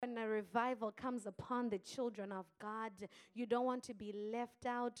a revival comes upon the children of God, you don't want to be left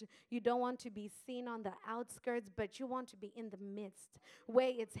out. You don't want to be seen on the outskirts, but you want to be in the midst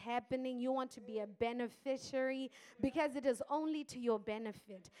where it's happening. You want to be a beneficiary because it is only to your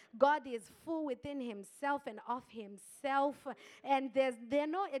benefit. God is full within himself and of himself, and there are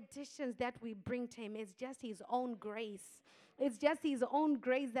no additions that we bring to him. It's just his own grace. It's just his own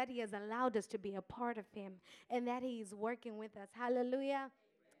grace that he has allowed us to be a part of him and that he is working with us. Hallelujah.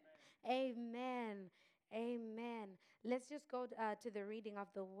 Amen. Amen. Let's just go to the reading of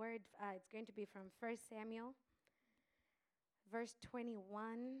the word. It's going to be from 1 Samuel, verse 22.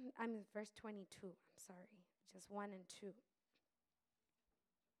 I'm sorry. Just 1 and 2.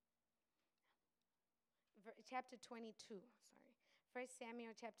 Chapter 22. Sorry. 1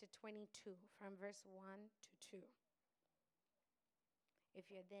 Samuel chapter 22 from verse 1 to 2. If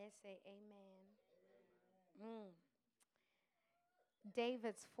you're there, say amen.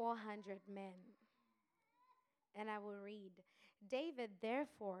 David's 400 men. And I will read. David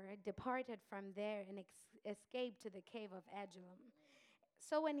therefore departed from there and escaped to the cave of Adullam.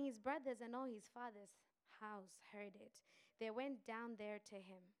 So when his brothers and all his father's house heard it, they went down there to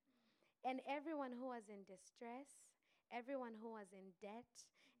him. And everyone who was in distress, everyone who was in debt,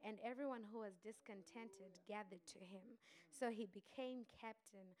 and everyone who was discontented gathered to him. So he became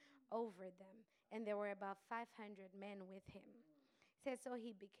captain over them. And there were about 500 men with him. It says, so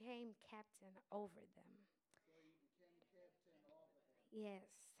he became captain over them. Yes.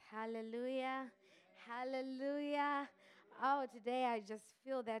 Hallelujah. Hallelujah. Oh, today I just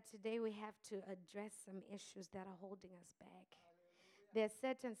feel that today we have to address some issues that are holding us back. There are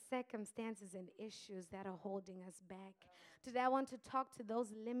certain circumstances and issues that are holding us back. Today I want to talk to those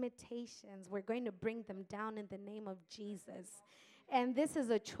limitations. We're going to bring them down in the name of Jesus. And this is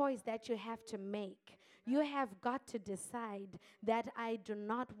a choice that you have to make. You have got to decide that I do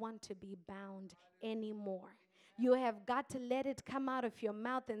not want to be bound anymore. You have got to let it come out of your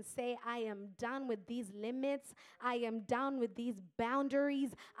mouth and say, I am done with these limits. I am done with these boundaries.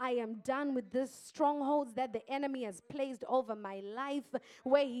 I am done with these strongholds that the enemy has placed over my life,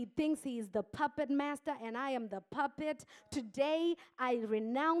 where he thinks he is the puppet master and I am the puppet. Today, I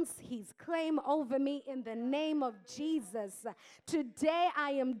renounce his claim over me in the name of Jesus. Today,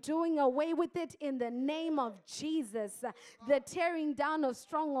 I am doing away with it in the name of Jesus. The tearing down of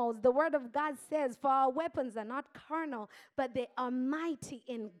strongholds. The word of God says, for our weapons are not carnal, but they are mighty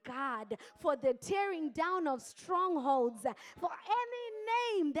in God. For the tearing down of strongholds, for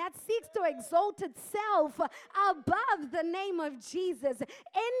any name that seeks to exalt itself above the name of Jesus,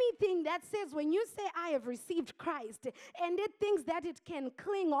 anything that says when you say I have received Christ and it thinks that it can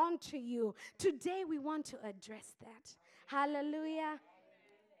cling on to you, today we want to address that. Hallelujah.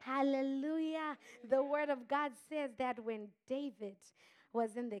 Hallelujah. The word of God says that when David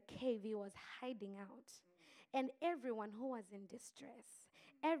was in the cave, he was hiding out. And everyone who was in distress,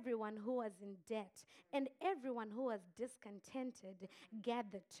 everyone who was in debt, and everyone who was discontented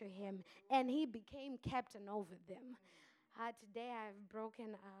gathered to him, and he became captain over them. Today I've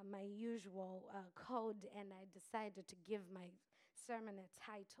broken my usual code, and I decided to give my sermon a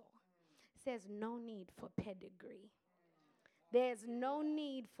title. It says, no need for pedigree. There's no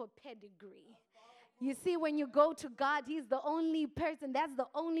need for pedigree. You see, when you go to God, he's the only person. That's the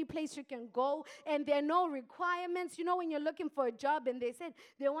only place you can go. And there are no requirements. You know, when you're looking for a job and they said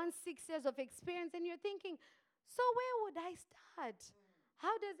they want 6 years of experience, and you're thinking, so where would I start?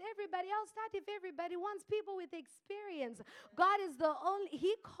 How does everybody else start if everybody wants people with experience? God is the only,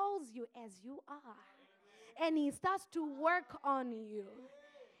 he calls you as you are. And he starts to work on you.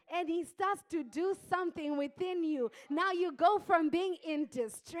 And he starts to do something within you. Now you go from being in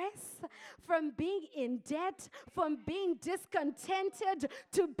distress, from being in debt, from being discontented,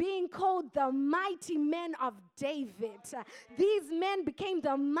 to being called the mighty men of David. These men became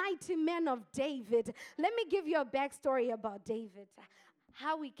the mighty men of David. Let me give you a backstory about David.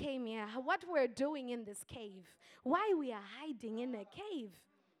 How we came here, what we're doing in this cave, why we are hiding in a cave.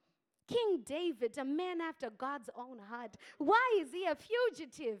 King David, a man after God's own heart. Why is he a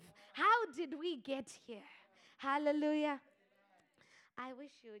fugitive? How did we get here? Hallelujah. I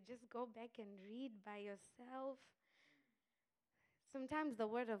wish you would just go back and read by yourself. Sometimes the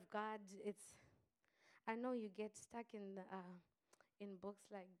word of God, I know you get stuck in books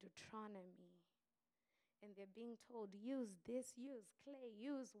like Deuteronomy. And they're being told, use this, use clay,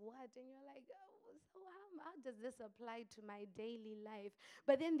 use what? And you're like, oh, so how does this apply to my daily life?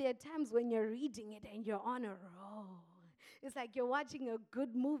 But then there are times when you're reading it and you're on a roll. It's like you're watching a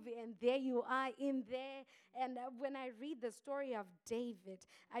good movie, and there you are in there. And when I read the story of David,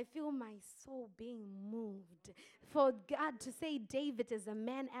 I feel my soul being moved. For God to say David is a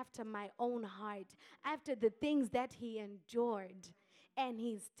man after my own heart, after the things that he endured. And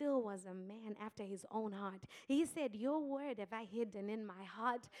he still was a man after his own heart. He said, your word have I hidden in my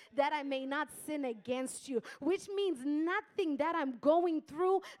heart that I may not sin against you. Which means nothing that I'm going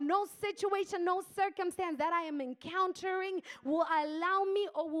through, no situation, no circumstance that I am encountering will allow me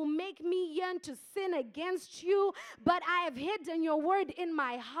or will make me yearn to sin against you. But I have hidden your word in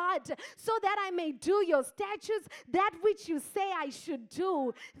my heart so that I may do your statutes, that which you say I should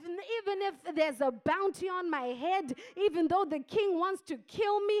do. Even if there's a bounty on my head, even though the king wants to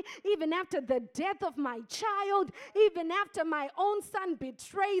kill me, even after the death of my child, even after my own son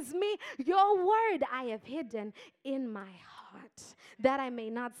betrays me, your word I have hidden in my heart that I may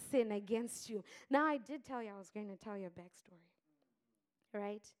not sin against you. Now, I did tell you I was going to tell you a backstory,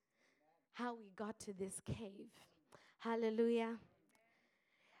 right? How we got to this cave. Hallelujah.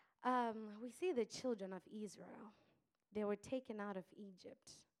 We see the children of Israel. They were taken out of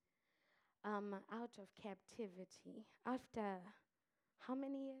Egypt, out of captivity after how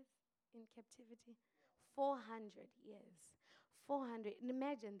many years in captivity? 400 years. 400.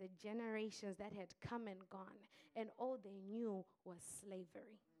 Imagine the generations that had come and gone, and all they knew was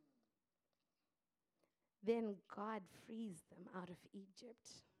slavery. Then God frees them out of Egypt.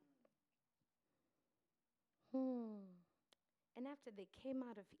 And after they came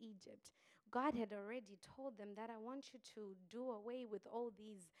out of Egypt, God had already told them that I want you to do away with all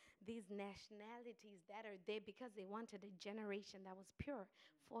these nationalities that are there, because they wanted a generation that was pure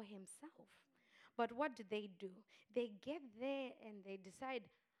for himself. But what do? They get there and they decide,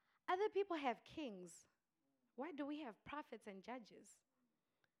 other people have kings. Why do we have prophets and judges?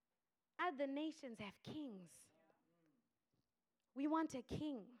 Other nations have kings. We want a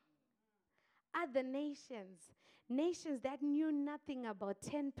king. Other nations that knew nothing about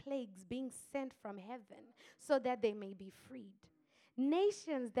 10 plagues being sent from heaven so that they may be freed.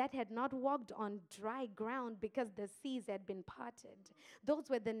 Nations that had not walked on dry ground because the seas had been parted. Those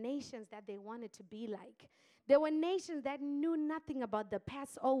were the nations that they wanted to be like. There were nations that knew nothing about the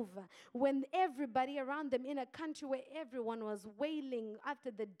Passover, when everybody around them, in a country where everyone was wailing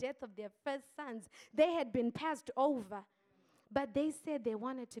after the death of their first sons, they had been passed over. But they said they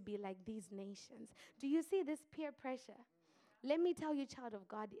wanted to be like these nations. Do you see this peer pressure? Let me tell you, child of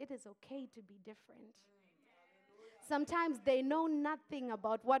God, it is okay to be different. Sometimes they know nothing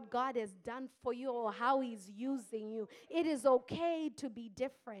about what God has done for you or how he's using you. It is okay to be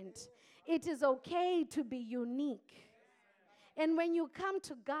different. It is okay to be unique. And when you come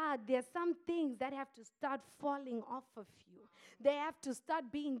to God, there's some things that have to start falling off of you. They have to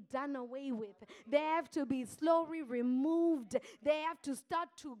start being done away with. They have to be slowly removed. They have to start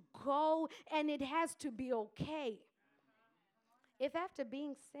to go, and it has to be okay. If after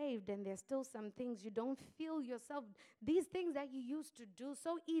being saved and there's still some things you don't feel yourself, these things that you used to do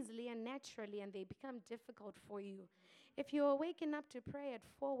so easily and naturally, and they become difficult for you. If you're waking up to pray at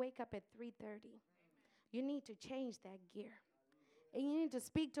 4, wake up at 3:30. You need to change that gear. And you need to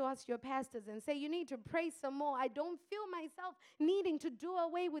speak to us, your pastors, and say, you need to pray some more. I don't feel myself needing to do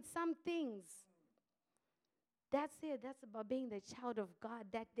away with some things. That's it. That's about being the child of God,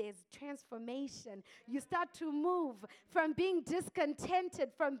 that there's transformation. You start to move from being discontented,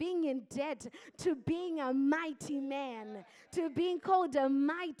 from being in debt, to being a mighty man, to being called a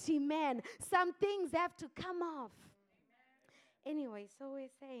mighty man. Some things have to come off. Anyway, so we're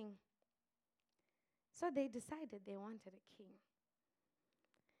saying, so they decided they wanted a king.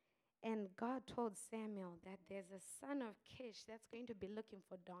 And God told Samuel that there's a son of Kish that's going to be looking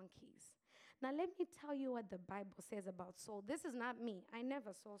for donkeys. Now, let me tell you what the Bible says about Saul. This is not me. I never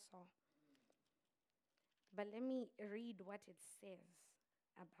saw Saul. But let me read what it says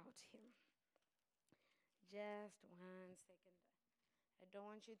about him. Just 1 second. I don't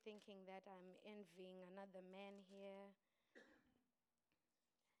want you thinking that I'm envying another man here.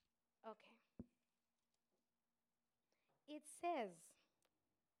 Okay. It says,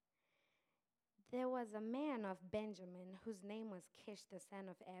 there was a man of Benjamin whose name was Kish, the son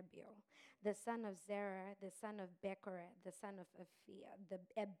of Abiel, the son of Zerah, the son of Bechorath, the son of Aphiah,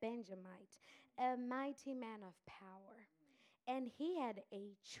 a Benjamite, a mighty man of power. And he had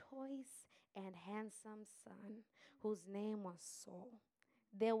a choice and handsome son whose name was Saul.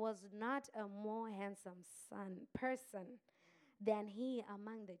 There was not a more handsome person than he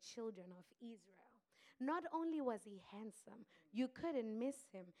among the children of Israel. Not only was he handsome, you couldn't miss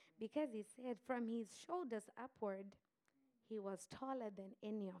him, because he said from his shoulders upward, he was taller than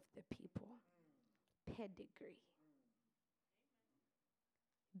any of the people. Pedigree.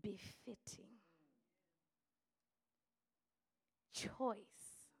 befitting. Choice.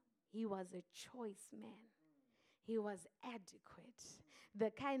 He was a choice man. He was adequate. The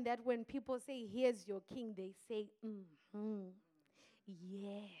kind that when people say, here's your king, they say, mm-hmm.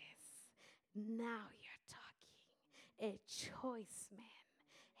 Yes. Now you're talking. A choice man.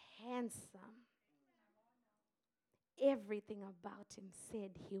 Handsome. Everything about him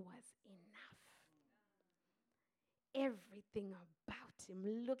said he was enough. Everything about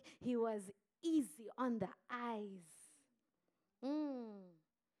him, look, he was easy on the eyes.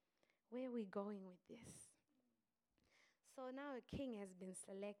 Where are we going with this? So now a king has been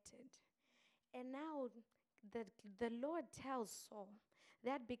selected. And now the Lord tells Saul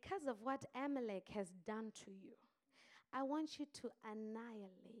that because of what Amalek has done to you, I want you to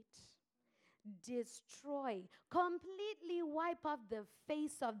annihilate, destroy, completely wipe off the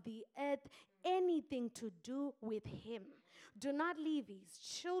face of the earth anything to do with him. Do not leave his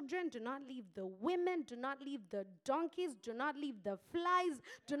children, do not leave the women, do not leave the donkeys, do not leave the flies,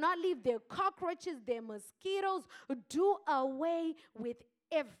 do not leave their cockroaches, their mosquitoes. Do away with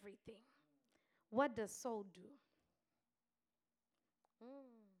everything. What does Saul do?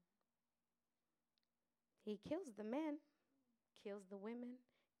 He kills the men, kills the women,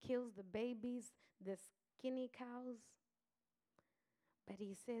 kills the babies, the skinny cows. But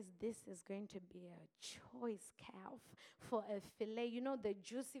he says this is going to be a choice calf for a fillet. You know the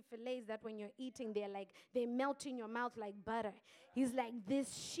juicy fillets that when you're eating, they melt in your mouth like butter. He's like,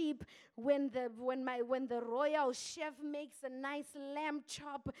 this sheep, when the royal chef makes a nice lamb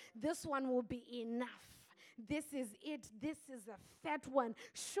chop, this one will be enough. This is it. This is a fat one.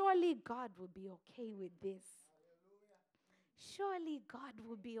 Surely God will be okay with this. Surely God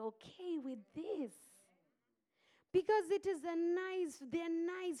will be okay with this. Because it is they're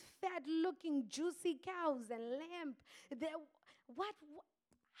nice, fat-looking, juicy cows and lamb.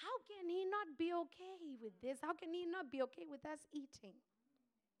 How can he not be okay with this? How can he not be okay with us eating?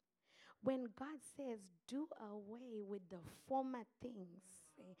 When God says, do away with the former things,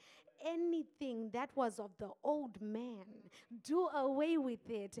 anything that was of the old man, do away with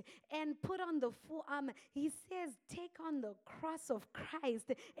it and put on the full armor. He says, take on the cross of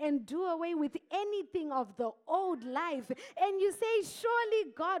Christ and do away with anything of the old life. And you say,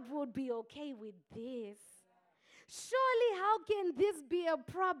 surely God would be okay with this. Surely, how can this be a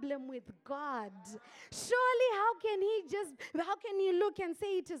problem with God? Surely, how can you look and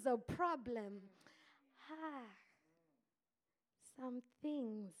say it is a problem? Some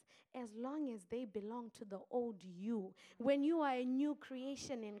things, as long as they belong to the old you, when you are a new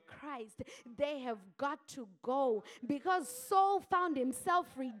creation in Christ, they have got to go. Because Saul found himself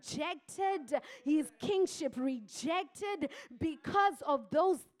rejected, his kingship rejected, because of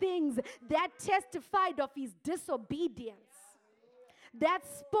those things that testified of his disobedience. That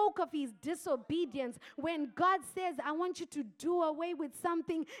spoke of his disobedience. When God says, I want you to do away with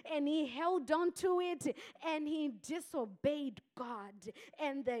something, and he held on to it, and he disobeyed God,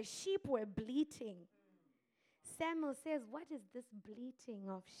 and the sheep were bleating. Samuel says, what is this bleating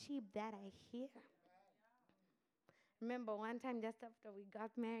of sheep that I hear? Remember one time just after we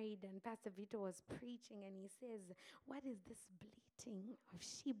got married and Pastor Vito was preaching and he says, what is this bleating of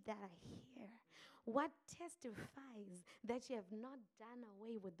sheep that I hear? What testifies that you have not done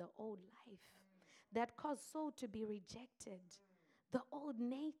away with the old life that caused Saul to be rejected? The old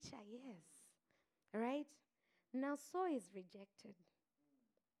nature, yes. Right? Now Saul is rejected.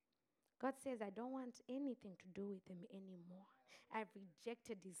 God says, I don't want anything to do with him anymore. I've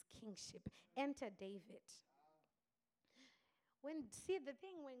rejected his kingship. Enter David. When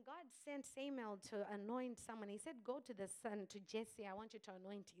God sent Samuel to anoint someone, he said, go to the son, to Jesse, I want you to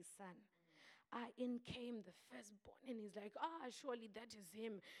anoint his son. In came the firstborn, and he's like, surely that is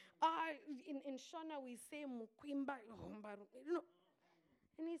him. In Shona we say Mukwimba.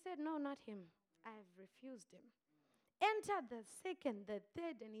 And he said, no, not him. I've refused him. Enter the second, the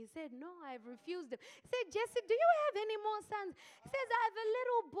third, and he said, no, I've refused him. He said, Jesse, do you have any more sons? He says, I have a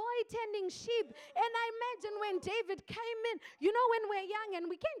little boy tending sheep. And I imagine when David came in, when we're young and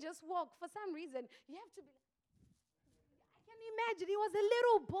we can't just walk for some reason, you have to be. Imagine he was a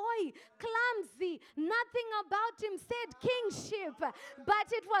little boy, clumsy. Nothing about him said kingship,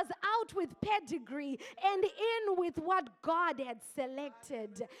 but it was out with pedigree and in with what God had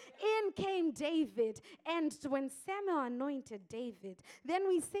selected. In came David, and when Samuel anointed David, then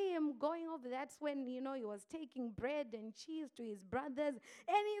we see him going over. That's when, he was taking bread and cheese to his brothers,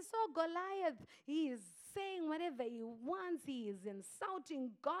 and he saw Goliath. He is saying whatever he wants. He is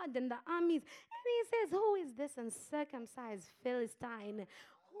insulting God and the armies. And he says, who is this uncircumcised Philistine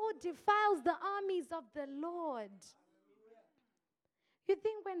who defiles the armies of the Lord? You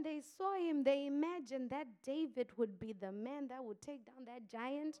think when they saw him, they imagined that David would be the man that would take down that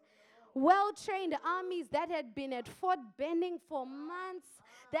giant? Well trained armies that had been at Fort Benning for months,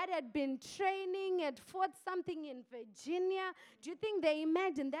 that had been training at Fort something in Virginia. Do you think they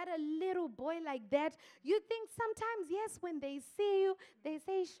imagined that a little boy like that? You think sometimes, yes, when they see you, they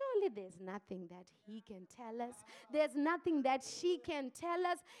say, surely there's nothing that he can tell us. There's nothing that she can tell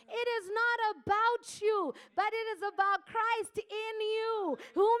us. It is not about you, but it is about Christ in you,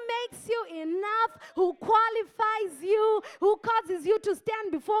 who makes you enough, who qualifies you, who causes you to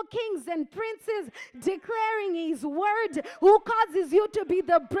stand before kings and princes declaring his word, who causes you to be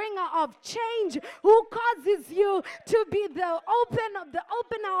the bringer of change, who causes you to be the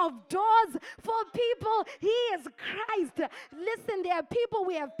opener of doors for people. He is Christ. Listen,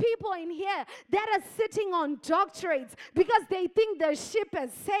 we have people in here that are sitting on doctorates because they think the ship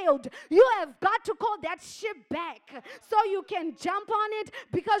has sailed. You have got to call that ship back so you can jump on it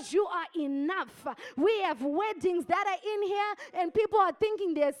because you are enough. We have weddings that are in here and people are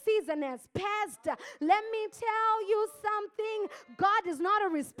thinking their season has passed. Let me tell you something. God is not a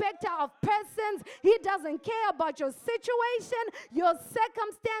respecter of persons. He doesn't care about your situation. Your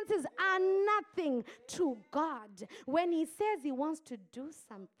circumstances are nothing to God. When he says he wants to do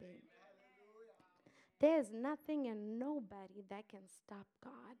something, there's nothing and nobody that can stop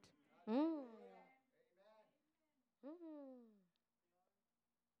God. Mm. Mm.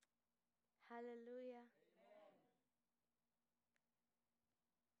 Hallelujah.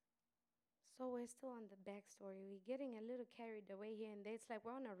 So we're still on the backstory. We're getting a little carried away here and there. It's like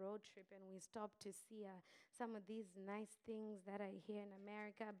we're on a road trip and we stop to see some of these nice things that are here in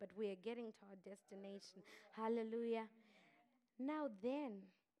America, but we are getting to our destination. Hallelujah. Now then,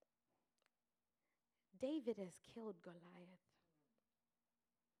 David has killed Goliath.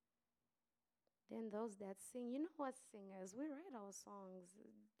 Then those that sing, you know what, singers, we write our songs.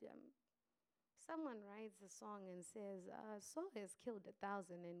 Someone writes a song and says, Saul has killed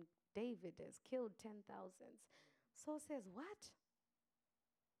 1,000 and David has killed 10,000. Saul says, what?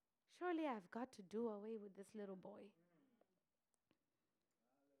 Surely I've got to do away with this little boy.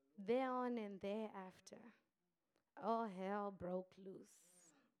 Thereon and thereafter, all hell broke loose.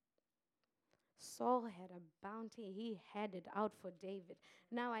 Saul had a bounty. He had it out for David.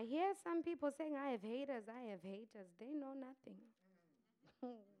 Now I hear some people saying, I have haters, I have haters. They know nothing.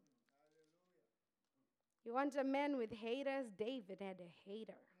 You want a man with haters? David had a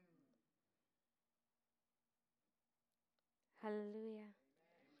hater. Hallelujah.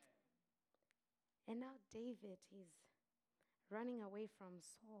 And now David, he's running away from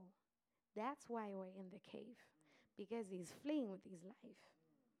Saul. That's why we're in the cave, because he's fleeing with his life.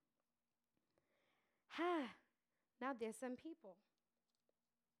 Now there's some people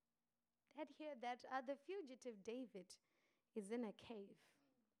that hear that the fugitive David is in a cave.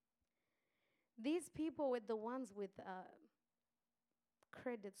 These people were the ones with a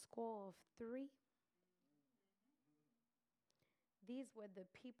credit score of 3. These were the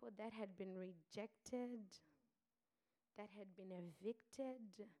people that had been rejected, that had been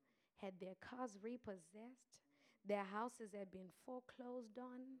evicted, had their cars repossessed, their houses had been foreclosed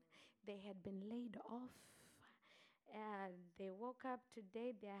on, they had been laid off. They woke up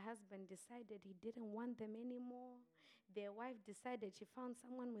today, their husband decided he didn't want them anymore. Their wife decided she found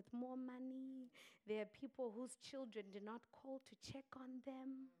someone with more money. There are people whose children did not call to check on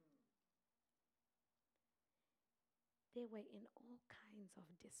them. They were in all kinds of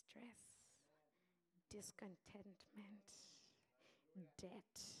distress, discontentment,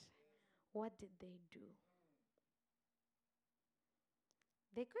 debt. What did they do?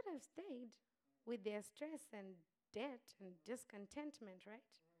 They could have stayed with their stress and debt and discontentment, right?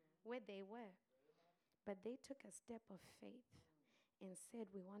 Where they were. But they took a step of faith and said,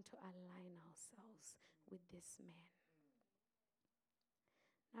 we want to align ourselves with this man.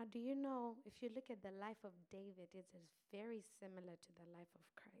 Now, do you know, if you look at the life of David, it is very similar to the life of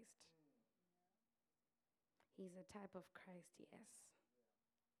Christ. He's a type of Christ, yes.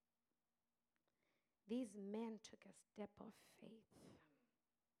 These men took a step of faith.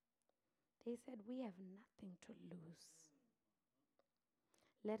 They said, we have nothing to lose.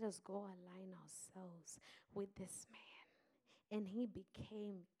 Let us go align ourselves with this man. And he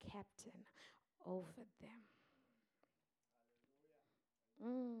became captain over them.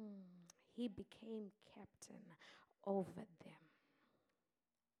 He became captain over them.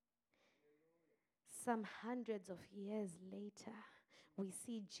 Some hundreds of years later, we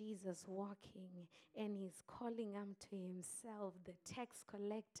see Jesus walking and he's calling unto himself the tax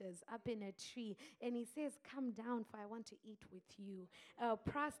collectors up in a tree. And he says, come down, for I want to eat with you. A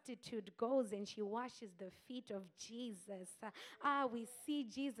prostitute goes and she washes the feet of Jesus. We see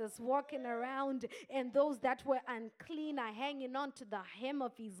Jesus walking around, and those that were unclean are hanging on to the hem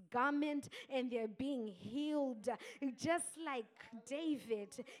of his garment and they're being healed. Just like David,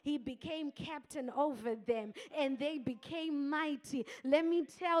 he became captain over them and they became mighty. Let me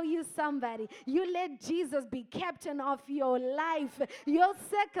tell you, somebody, you let Jesus be captain of your life, your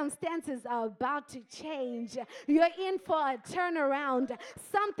circumstances are about to change. You're in for a turnaround.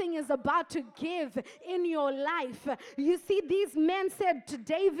 Something is about to give in your life. You see, these men said to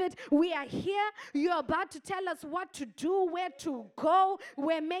David, we are here. You're about to tell us what to do, where to go.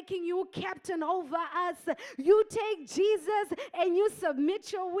 We're making you captain over us. You take Jesus and you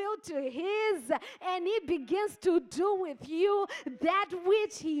submit your will to his, and he begins to do with you that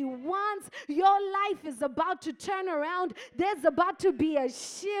which he wants. Your life is about to turn around. There's about to be a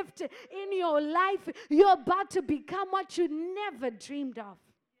shift in your life. You're about to become what you never dreamed of,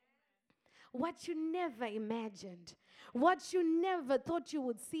 what you never imagined, what you never thought you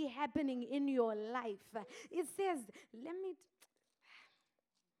would see happening in your life. It says,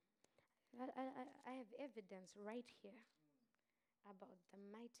 I have evidence right here about the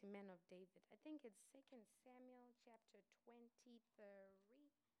mighty men of David. I think it's 2 Samuel chapter 23.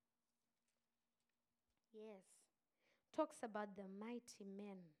 Yes. Talks about the mighty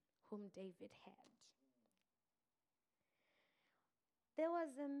men whom David had. There was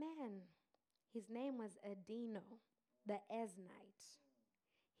a man, his name was Adino, the Eznite.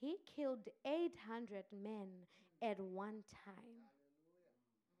 He killed 800 men at one time.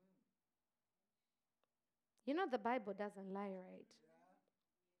 You know the Bible doesn't lie, right?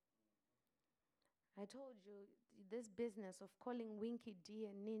 I told you this business of calling Winky D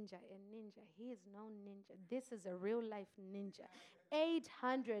a ninja, he is no ninja. This is a real life ninja.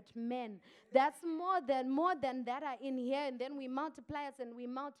 800 men. That's more than that are in here, and then we multiply us and we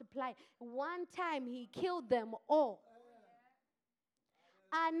multiply. One time he killed them all.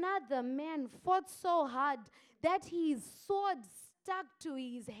 Another man fought so hard that his sword stuck to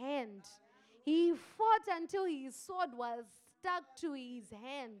his hand. He fought until his sword was stuck to his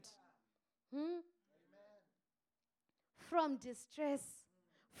hand. From distress,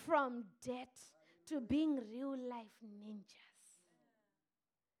 from debt, to being real life ninjas,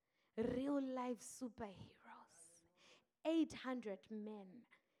 real life superheroes. 800 men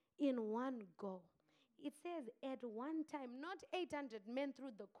in one go. It says at one time, not 800 men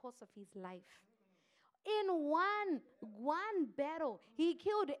through the course of his life. In one battle, he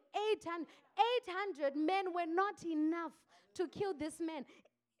killed 800. 800 men were not enough to kill this man.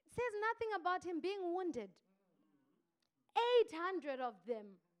 It says nothing about him being wounded. 800 of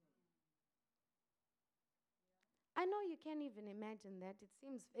them. I know you can't even imagine that. It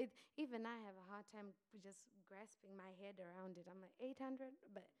seems, even I have a hard time just grasping my head around it. I'm like, 800?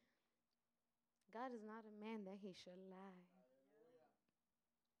 But God is not a man that he should lie.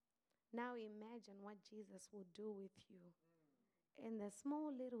 Now imagine what Jesus will do with you. And the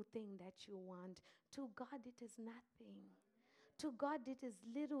small little thing that you want, to God it is nothing. To God it is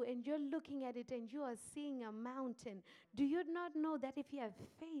little, and you're looking at it and you are seeing a mountain. Do you not know that if you have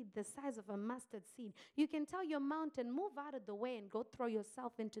faith the size of a mustard seed, you can tell your mountain, move out of the way and go throw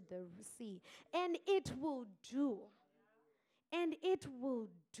yourself into the sea, and it will do. And it will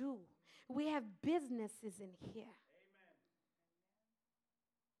do. We have businesses in here.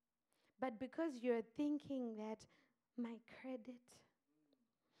 But because you're thinking that my credit,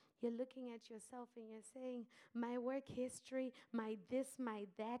 you're looking at yourself and you're saying, my work history, my this, my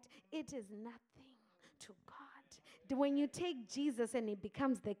that, it is nothing to God. When you take Jesus and he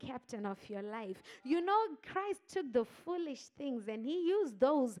becomes the captain of your life, you know, Christ took the foolish things and he used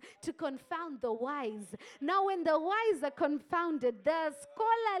those to confound the wise. Now, when the wise are confounded, the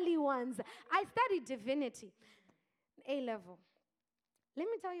scholarly ones, I studied divinity, A-level. Let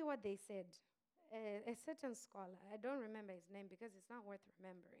me tell you what they said. A certain scholar, I don't remember his name because it's not worth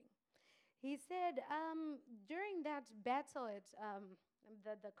remembering. He said during that battle at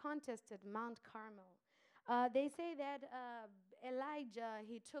the contest at Mount Carmel, they say that Elijah,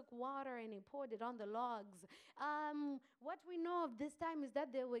 he took water and he poured it on the logs. What we know of this time is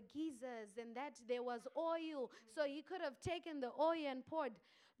that there were geysers and that there was oil, so he could have taken the oil and poured.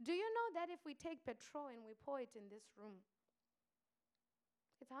 Do you know that if we take petrol and we pour it in this room,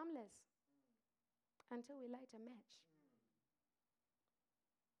 it's harmless until we light a match?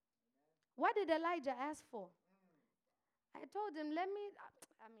 What did Elijah ask for? I told him, let me,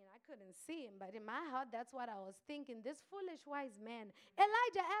 I mean, I couldn't see him, but in my heart, that's what I was thinking. This foolish wise man,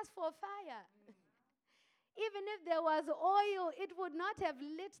 Elijah asked for fire. Even if there was oil, it would not have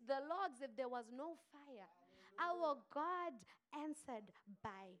lit the logs if there was no fire. Our God answered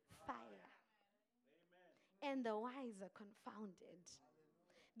by fire. And the wise are confounded.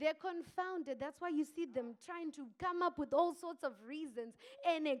 They're confounded. That's why you see them trying to come up with all sorts of reasons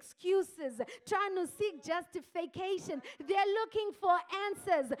and excuses, trying to seek justification. They're looking for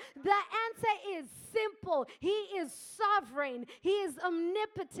answers. The answer is simple. He is sovereign. He is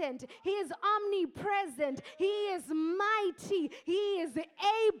omnipotent. He is omnipresent. He is mighty. He is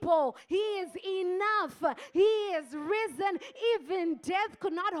able. He is enough. He is risen. Even death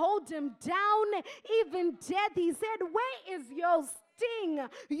could not hold him down. Even death, he said, where is your sting?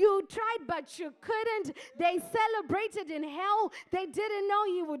 You tried, but you couldn't. They celebrated in hell. They didn't know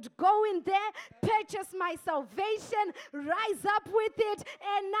you would go in there, purchase my salvation, rise up with it,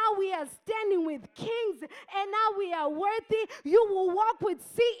 and now we are standing with kings, and now we are worthy. You will walk with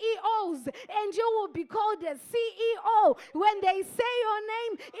CEOs, and you will be called a CEO. When they say your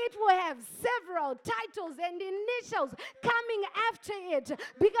name, it will have several titles and initials coming after it,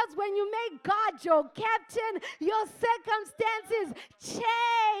 because when you make God your captain, your circumstances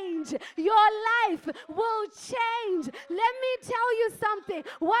change. Your life will change. Let me tell you something.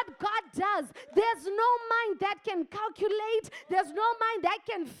 What God does, there's no mind that can calculate. There's no mind that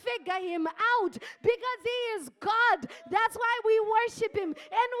can figure him out, because he is God. That's why we worship him.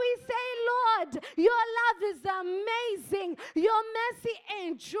 And we say, Lord, your love is amazing. Your mercy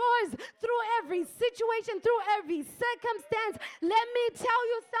endures through every situation, through every circumstance. Let me tell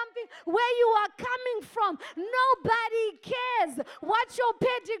you something. Where you are coming from, nobody cares what your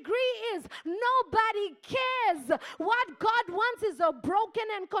pedigree is. Nobody cares. What God wants is a broken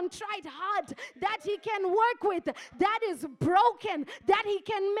and contrite heart that he can work with, that is broken, that he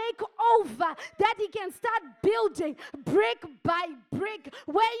can make over, that he can start building brick by brick.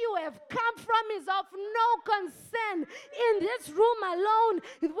 Where you have come from is of no concern. In this room alone,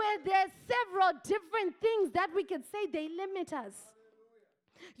 where there's several different things that we could say they limit us.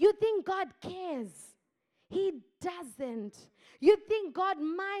 You think God cares? He doesn't. You think God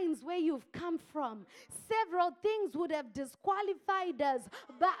minds where you've come from? Several things would have disqualified us,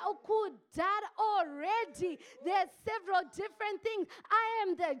 but could that already? There's several different things. I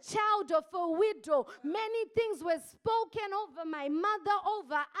am the child of a widow. Many things were spoken over my mother,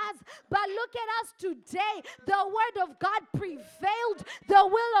 over us, but look at us today. The word of God prevailed. The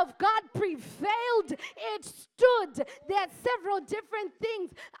will of God prevailed. It stood. There are several different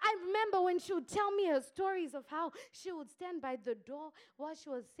things. I remember when she would tell me her stories of how she would stand by the door while she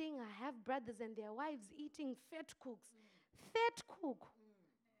was seeing her half-brothers and their wives eating fat cooks. Fat cook.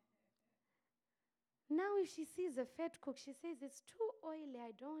 Now if she sees a fat cook, she says, it's too oily,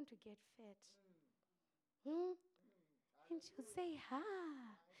 I don't want to get fat. And she'll say,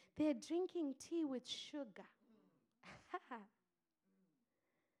 they're drinking tea with sugar.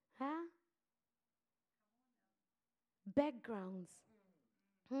 Backgrounds.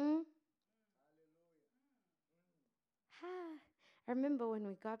 I remember when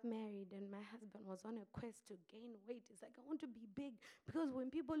we got married and my husband was on a quest to gain weight. He's like, I want to be big, because when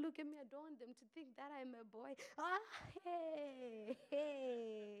people look at me, I don't want them to think that I'm a boy.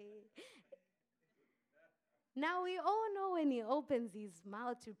 Hey. Now we all know when he opens his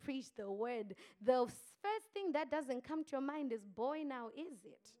mouth to preach the word, the first thing that doesn't come to your mind is, boy, now is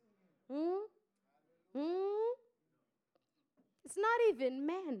it? It's not even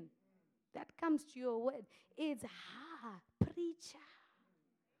men that comes to your word. It's preacher,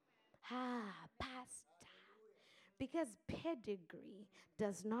 pastor. Because pedigree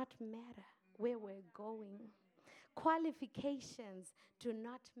does not matter where we're going. Qualifications do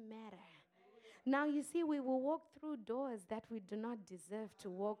not matter. Now, you see, we will walk through doors that we do not deserve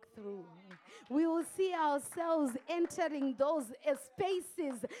to walk through. We will see ourselves entering those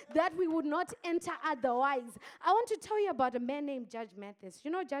spaces that we would not enter otherwise. I want to tell you about a man named Judge Mathis.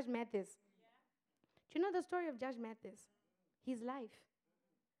 You know Judge Mathis? Do you know the story of Judge Mathis? His life.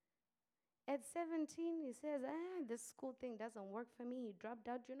 At 17, he says, this school thing doesn't work for me. He dropped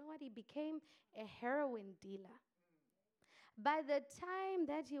out. You know what? He became a heroin dealer. By the time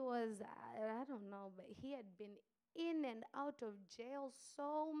that he was, I don't know, but he had been in and out of jail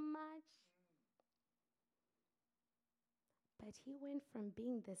so much. But he went from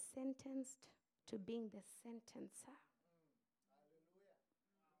being the sentenced to being the sentencer.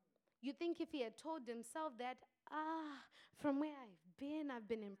 You think if he had told himself that, from where I've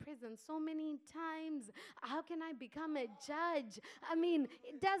been in prison so many times, how can I become a judge? I mean,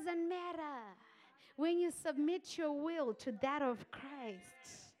 it doesn't matter. When you submit your will to that of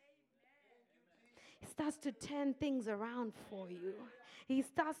Christ, He starts to turn things around for you. He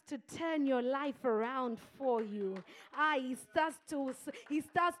starts to turn your life around for you. He starts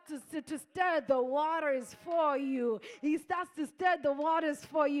to stir the waters for you. He starts to stir the waters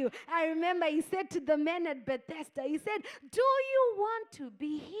for you. I remember He said to the men at Bethesda, He said, "Do you want to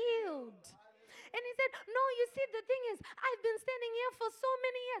be healed?" And He said, "No, you see, the thing is, I've been standing here for so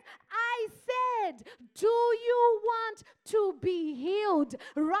many years. I said, do you want to be healed?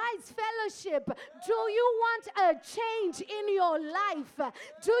 Rise Fellowship, do you want a change in your life?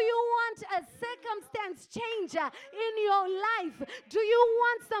 Do you want a circumstance change in your life? Do you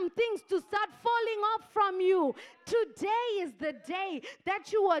want some things to start falling off from you? Today is the day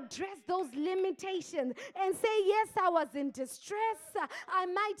that you address those limitations and say, yes, I was in distress. I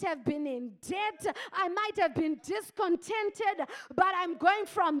might have been in debt. I might have been discontented, but I'm going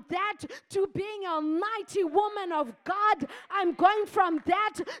from that to being a mighty woman of God. I'm going from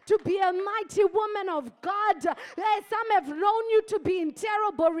that to be a mighty woman of God. Some have known you to be in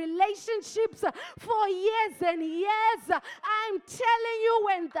terrible relationships for years and years. I'm telling you,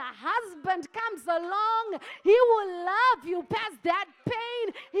 when the husband comes along, he will love you past that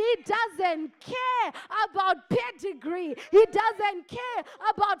pain. He doesn't care about pedigree. He doesn't care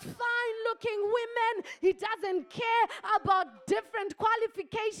about fine-looking women. He doesn't care about different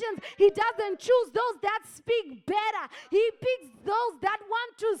qualifications. He doesn't choose those that speak better. He picks those that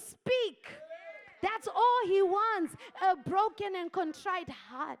want to speak. That's all He wants, a broken and contrite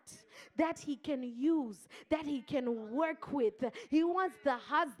heart that He can use, that He can work with. He wants the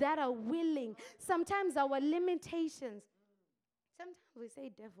hearts that are willing. Sometimes our limitations, sometimes we say,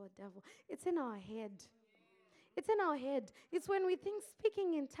 devil, devil. It's in our head. It's in our head. It's when we think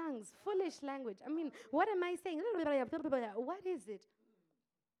speaking in tongues, foolish language. I mean, what am I saying? What is it?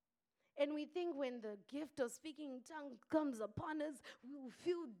 And we think when the gift of speaking in tongues comes upon us, we will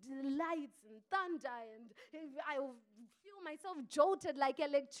feel lights and thunder, and I will feel myself jolted like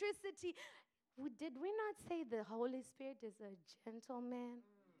electricity. Did we not say the Holy Spirit is a gentleman?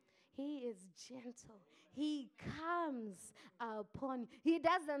 He is gentle. He comes upon you. He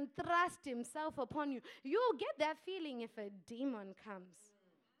doesn't thrust Himself upon you. You'll get that feeling if a demon comes.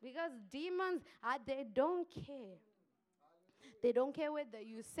 Because demons, they don't care. They don't care whether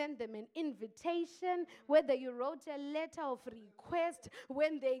you send them an invitation, whether you wrote a letter of request.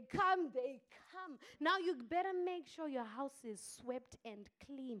 When they come, they come. Now you better make sure your house is swept and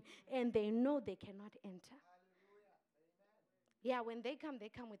clean, and they know they cannot enter. Yeah, when they come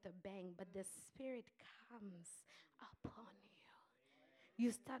with a bang, but the Spirit comes upon you.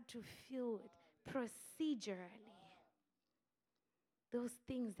 You start to feel it procedurally. Those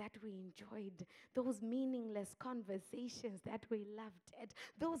things that we enjoyed, those meaningless conversations that we laughed at,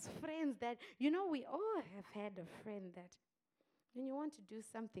 those friends that, we all have had a friend that when you want to do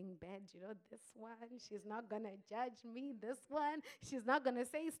something bad, this one, she's not going to judge me. This one, she's not going to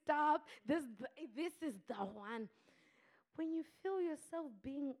say stop. This is the one. When you feel yourself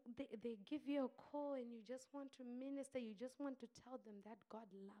they give you a call and you just want to minister, you just want to tell them that God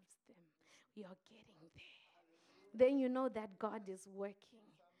loves them. You're getting there. Then you know that God is working.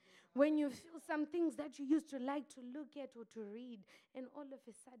 When you feel some things that you used to like to look at or to read, and all of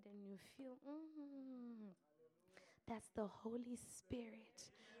a sudden you feel, that's the Holy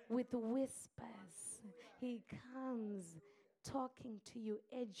Spirit with whispers. He comes talking to you,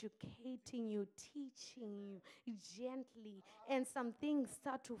 educating you, teaching you gently, and some things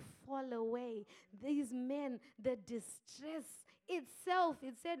start to fall away. These men, the distress itself,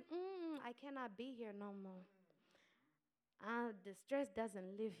 it said, I cannot be here no more. Distress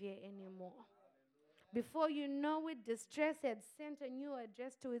doesn't live here anymore. Before you know it, distress had sent a new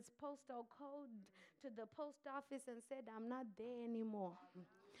address to its postal code, to the post office, and said, I'm not there anymore.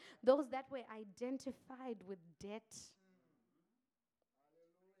 Those that were identified with debt.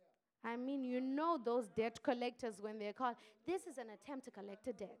 I mean, those debt collectors when they're called, this is an attempt to collect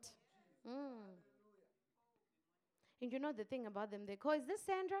a debt. And the thing about them, they call, is this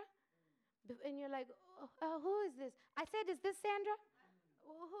Sandra? And you're like, who is this? I said, is this Sandra?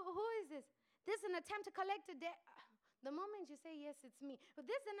 Who is this? This is an attempt to collect a debt. The moment you say, yes, it's me. But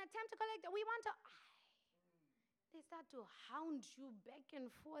this is an attempt to collect it. We want to. They start to hound you back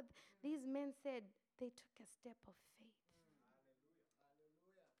and forth. These men said they took a step of faith.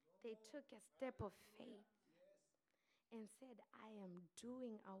 They took a step of faith and said, I am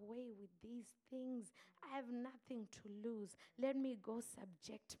doing away with these things. I have nothing to lose. Let me go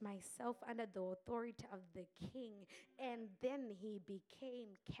subject myself under the authority of the king. And then he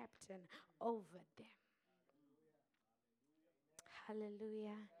became captain over them.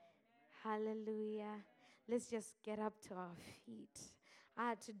 Hallelujah. Hallelujah. Let's just get up to our feet.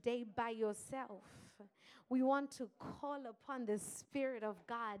 Today by yourself. We want to call upon the Spirit of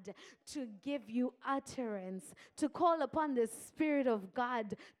God to give you utterance, to call upon the Spirit of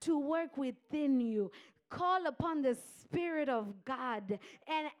God to work within you. Call upon the Spirit of God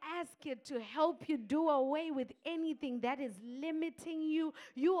and ask it to help you do away with anything that is limiting you.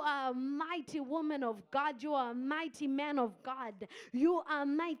 You are a mighty woman of God. You are a mighty man of God. You are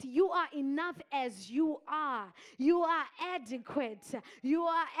mighty. You are enough as you are. You are adequate. You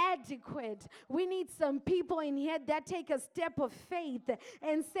are adequate. We need some people in here that take a step of faith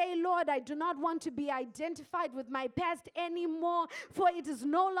and say, Lord, I do not want to be identified with my past anymore, for it is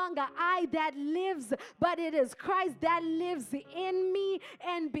no longer I that lives, but it is Christ that lives in me.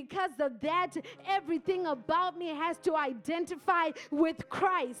 And because of that, everything about me has to identify with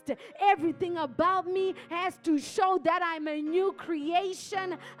Christ. Everything about me has to show that I'm a new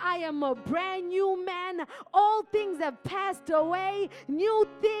creation. I am a brand new man. All things have passed away. New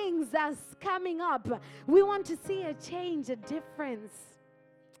things are coming up. We want to see a change, a difference.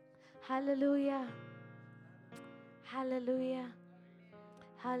 Hallelujah. Hallelujah.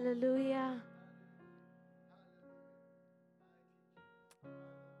 Hallelujah.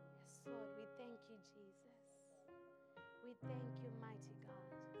 Thank you, mighty God.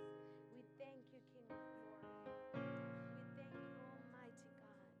 We thank you, King of glory. We thank you, Almighty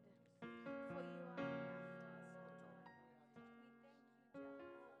God, for you are enough for us, O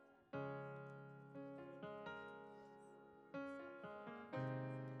Lord. We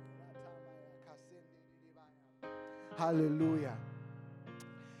thank you, Jehovah. Hallelujah.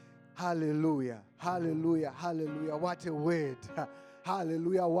 Hallelujah. Hallelujah. Hallelujah. What a word.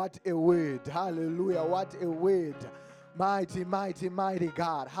 Hallelujah. What a word. Hallelujah. What a word. Mighty, mighty, mighty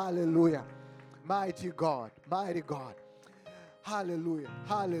God. Hallelujah. Mighty God. Mighty God. Hallelujah.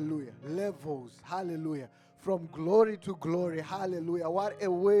 Hallelujah. Levels. Hallelujah. From glory to glory. Hallelujah. What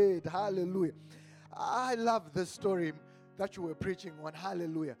a word. Hallelujah. I love the story that you were preaching on.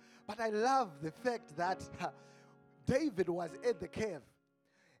 Hallelujah. But I love the fact that David was at the cave,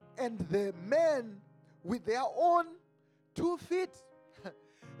 and the men with their own 2 feet,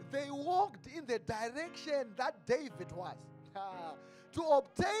 they walked in the direction that David was to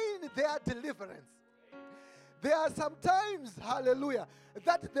obtain their deliverance. There are some times, hallelujah,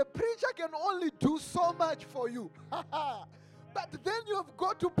 that the preacher can only do so much for you. But then you've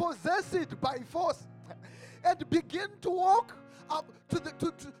got to possess it by force and begin to walk up to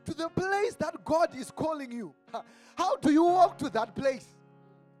the place that God is calling you. How do you walk to that place?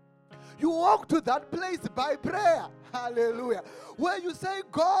 You walk to that place by prayer. Hallelujah. Where you say,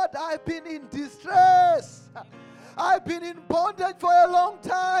 God, I've been in distress. I've been in bondage for a long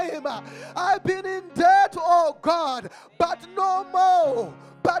time. I've been in debt, oh God, but no more.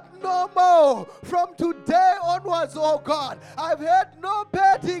 But no more. From today onwards, oh God, I've had no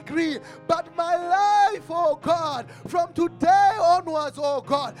pedigree, but my life, oh God, from today onwards, oh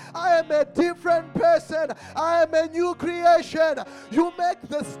God, I am a different person. I am a new creation. You make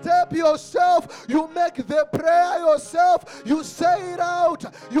the step yourself. You make the prayer yourself. You say it out.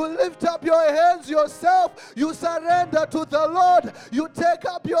 You lift up your hands yourself. You surrender to the Lord. You take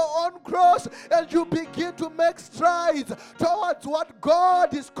up your own cross and you begin to make strides towards what God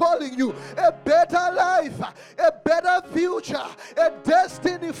is calling you. A better life, a better future, a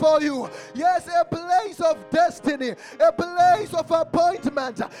destiny for you. Yes, a place of destiny, a place of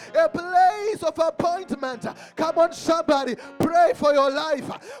appointment, a place of appointment. Come on, somebody, pray for your life.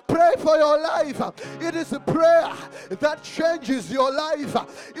 Pray for your life. It is prayer that changes your life.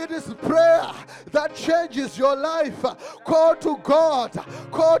 It is prayer that changes your life. Call to God,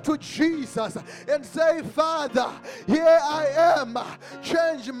 call to Jesus and say, Father, here I am.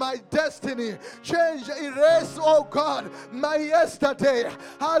 Change my destiny. Change, erase, oh God, my yesterday.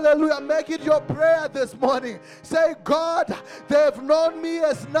 Hallelujah. Make it your prayer this morning. Say, God, they've known me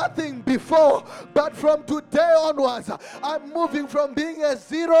as nothing before, but from today onwards, I'm moving from being a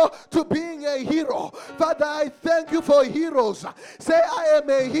zero to being a hero. Father, I thank you for heroes. Say, I am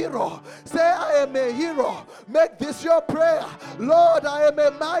a hero. Say, I am a hero. Make this your prayer. Lord, I am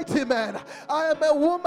a mighty man. I am a woman